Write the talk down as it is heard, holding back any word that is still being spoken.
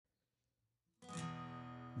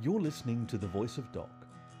You're listening to The Voice of Dog.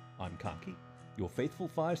 I'm Kaki, your faithful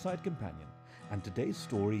fireside companion, and today's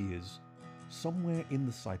story is Somewhere in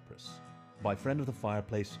the Cypress by friend of the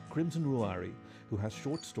fireplace Crimson Ruari, who has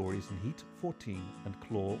short stories in Heat 14 and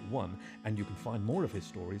Claw 1, and you can find more of his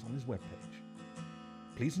stories on his webpage.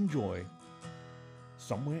 Please enjoy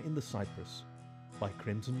Somewhere in the Cypress by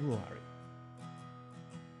Crimson Ruari.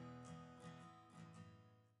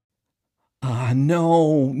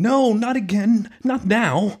 No, not again, not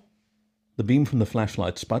now. The beam from the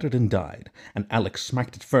flashlight sputtered and died, and Alex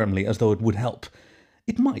smacked it firmly as though it would help.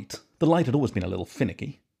 It might. The light had always been a little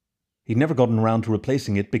finicky. He'd never gotten around to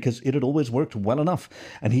replacing it because it had always worked well enough,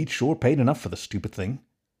 and he'd sure paid enough for the stupid thing.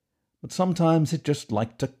 But sometimes it just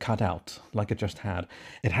liked to cut out, like it just had.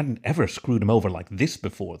 It hadn't ever screwed him over like this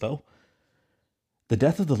before, though. The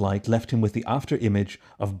death of the light left him with the after-image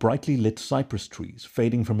of brightly lit cypress trees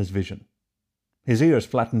fading from his vision. His ears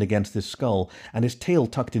flattened against his skull, and his tail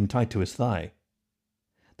tucked in tight to his thigh.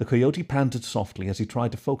 The coyote panted softly as he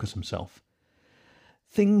tried to focus himself.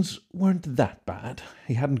 Things weren't that bad.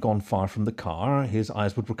 He hadn't gone far from the car. His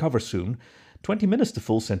eyes would recover soon. 20 minutes to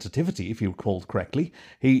full sensitivity, if he recalled correctly.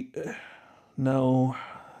 No,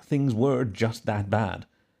 things were just that bad.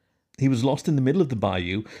 He was lost in the middle of the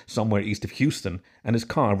bayou, somewhere east of Houston, and his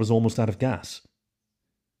car was almost out of gas.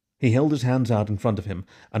 He held his hands out in front of him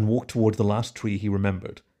and walked toward the last tree he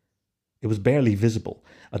remembered. It was barely visible,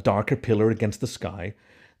 a darker pillar against the sky.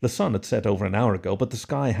 The sun had set over an hour ago, but the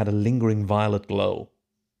sky had a lingering violet glow.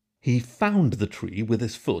 He found the tree with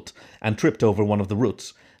his foot and tripped over one of the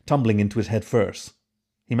roots, tumbling into his head first.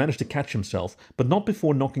 He managed to catch himself, but not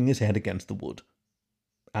before knocking his head against the wood.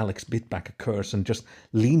 Alex bit back a curse and just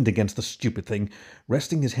leaned against the stupid thing,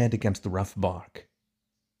 resting his head against the rough bark.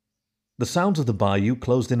 The sounds of the bayou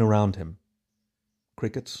closed in around him.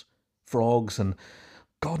 Crickets, frogs, and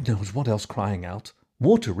God knows what else crying out,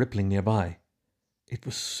 water rippling nearby. It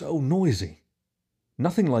was so noisy.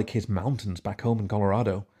 Nothing like his mountains back home in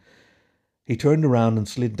Colorado. He turned around and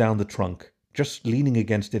slid down the trunk, just leaning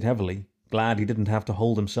against it heavily, glad he didn't have to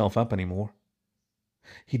hold himself up anymore.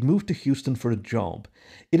 He'd moved to Houston for a job.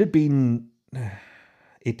 It had been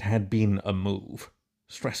a move.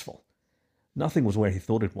 Stressful. Nothing was where he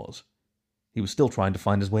thought it was. He was still trying to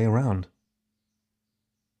find his way around.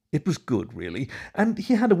 It was good, really, and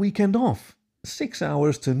he had a weekend off. 6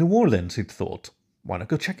 hours to New Orleans, he'd thought. Why not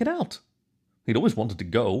go check it out? He'd always wanted to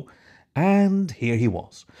go, and here he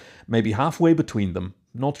was, maybe halfway between them,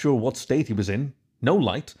 not sure what state he was in, no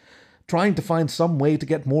light, trying to find some way to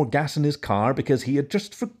get more gas in his car because he had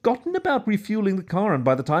just forgotten about refueling the car, and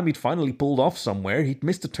by the time he'd finally pulled off somewhere, he'd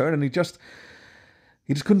missed a turn and he just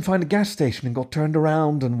couldn't find a gas station and got turned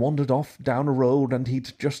around and wandered off down a road, and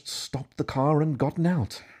he'd just stopped the car and gotten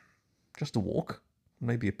out. Just a walk,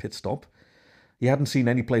 maybe a pit stop. He hadn't seen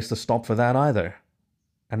any place to stop for that either.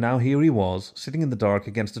 And now here he was, sitting in the dark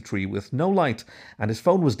against a tree with no light, and his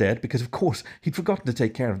phone was dead because, of course, he'd forgotten to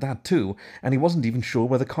take care of that too, and he wasn't even sure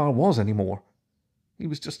where the car was anymore. He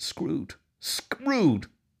was just screwed. Screwed!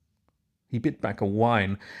 He bit back a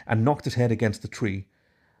whine and knocked his head against the tree.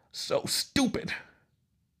 So stupid!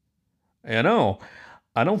 You know,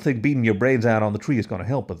 I don't think beating your brains out on the tree is going to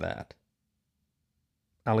help with that.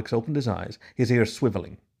 Alex opened his eyes, his ears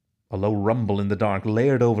swiveling. A low rumble in the dark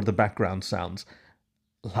layered over the background sounds.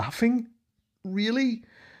 Laughing? Really?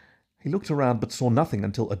 He looked around but saw nothing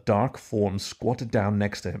until a dark form squatted down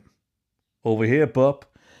next to him. Over here,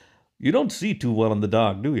 pup. You don't see too well in the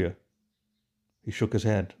dark, do you? He shook his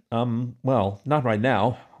head. Well, not right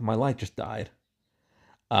now. My light just died.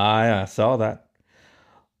 I saw that.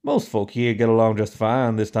 Most folk here get along just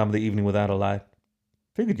fine this time of the evening without a light.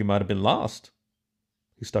 Figured you might have been lost.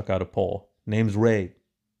 He stuck out a paw. Name's Ray.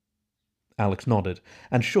 Alex nodded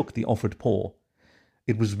and shook the offered paw.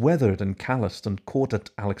 It was weathered and calloused and caught at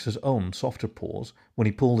Alex's own softer paws when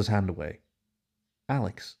he pulled his hand away.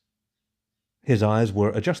 Alex. His eyes were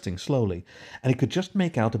adjusting slowly, and he could just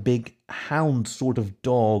make out a big hound sort of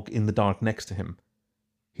dog in the dark next to him.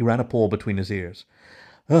 He ran a paw between his ears.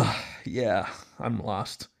 Yeah, I'm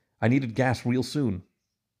lost. I needed gas real soon.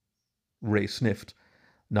 Ray sniffed.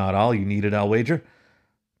 Not all you needed, I'll wager.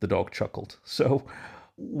 The dog chuckled. So,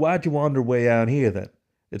 why'd you wander way out here, then?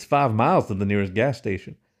 It's 5 miles to the nearest gas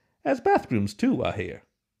station. Has bathrooms, too, I hear.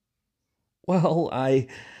 Well,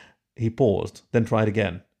 He paused, then tried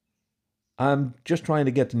again. I'm just trying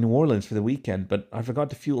to get to New Orleans for the weekend, but I forgot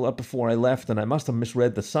to fuel up before I left, and I must have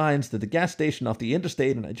misread the signs to the gas station off the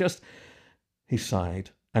interstate, and He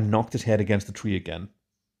sighed and knocked his head against the tree again.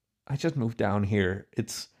 I just moved down here.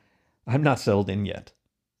 I'm not settled in yet.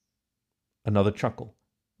 Another chuckle.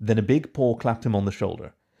 Then a big paw clapped him on the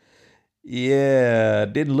shoulder. Yeah,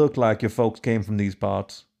 didn't look like your folks came from these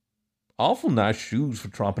parts. Awful nice shoes for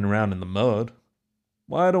tromping around in the mud.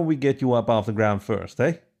 Why don't we get you up off the ground first,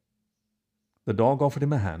 eh? The dog offered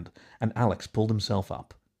him a hand, and Alex pulled himself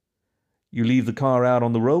up. You leave the car out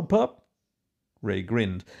on the road, pup? Ray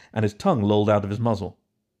grinned, and his tongue lolled out of his muzzle.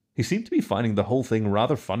 He seemed to be finding the whole thing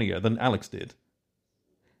rather funnier than Alex did.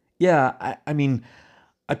 Yeah, I mean,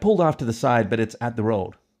 I pulled off to the side, but it's at the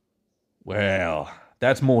road. Well,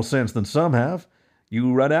 that's more sense than some have.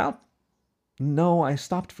 You run out? No, I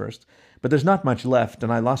stopped first, but there's not much left,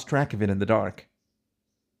 and I lost track of it in the dark.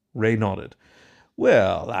 Ray nodded.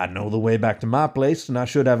 Well, I know the way back to my place, and I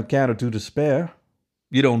should have a can or two to spare.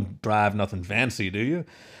 You don't drive nothing fancy, do you?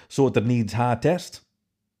 Sort that needs high test?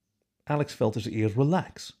 Alex felt his ears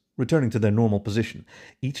relax, returning to their normal position,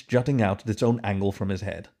 each jutting out at its own angle from his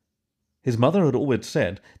head. His mother had always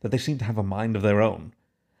said that they seemed to have a mind of their own.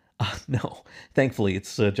 No, thankfully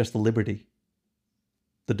it's just the Liberty.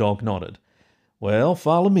 The dog nodded. Well,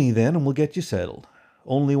 follow me then, and we'll get you settled.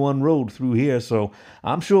 Only one road through here, so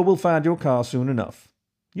I'm sure we'll find your car soon enough.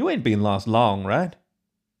 You ain't been lost long, right?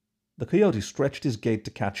 The coyote stretched his gait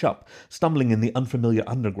to catch up, stumbling in the unfamiliar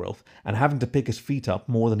undergrowth and having to pick his feet up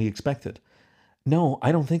more than he expected. No,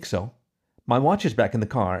 I don't think so. My watch is back in the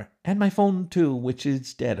car, and my phone too, which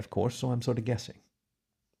is dead, of course, so I'm sort of guessing.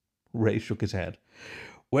 Ray shook his head.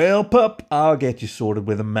 Well, pup, I'll get you sorted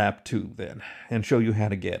with a map too, then, and show you how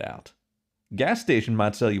to get out. Gas station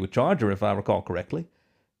might sell you a charger, if I recall correctly.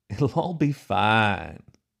 It'll all be fine.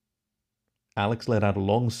 Alex let out a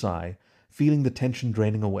long sigh, feeling the tension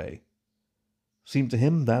draining away. Seemed to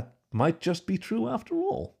him that might just be true after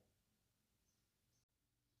all.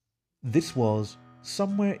 This was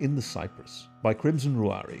Somewhere in the Cypress by Crimson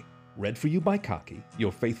Ruari, read for you by Kaki,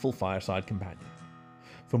 your faithful fireside companion.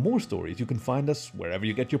 For more stories, you can find us wherever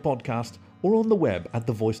you get your podcast or on the web at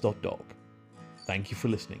thevoice.dog. Thank you for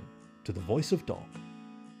listening to The Voice of Dog.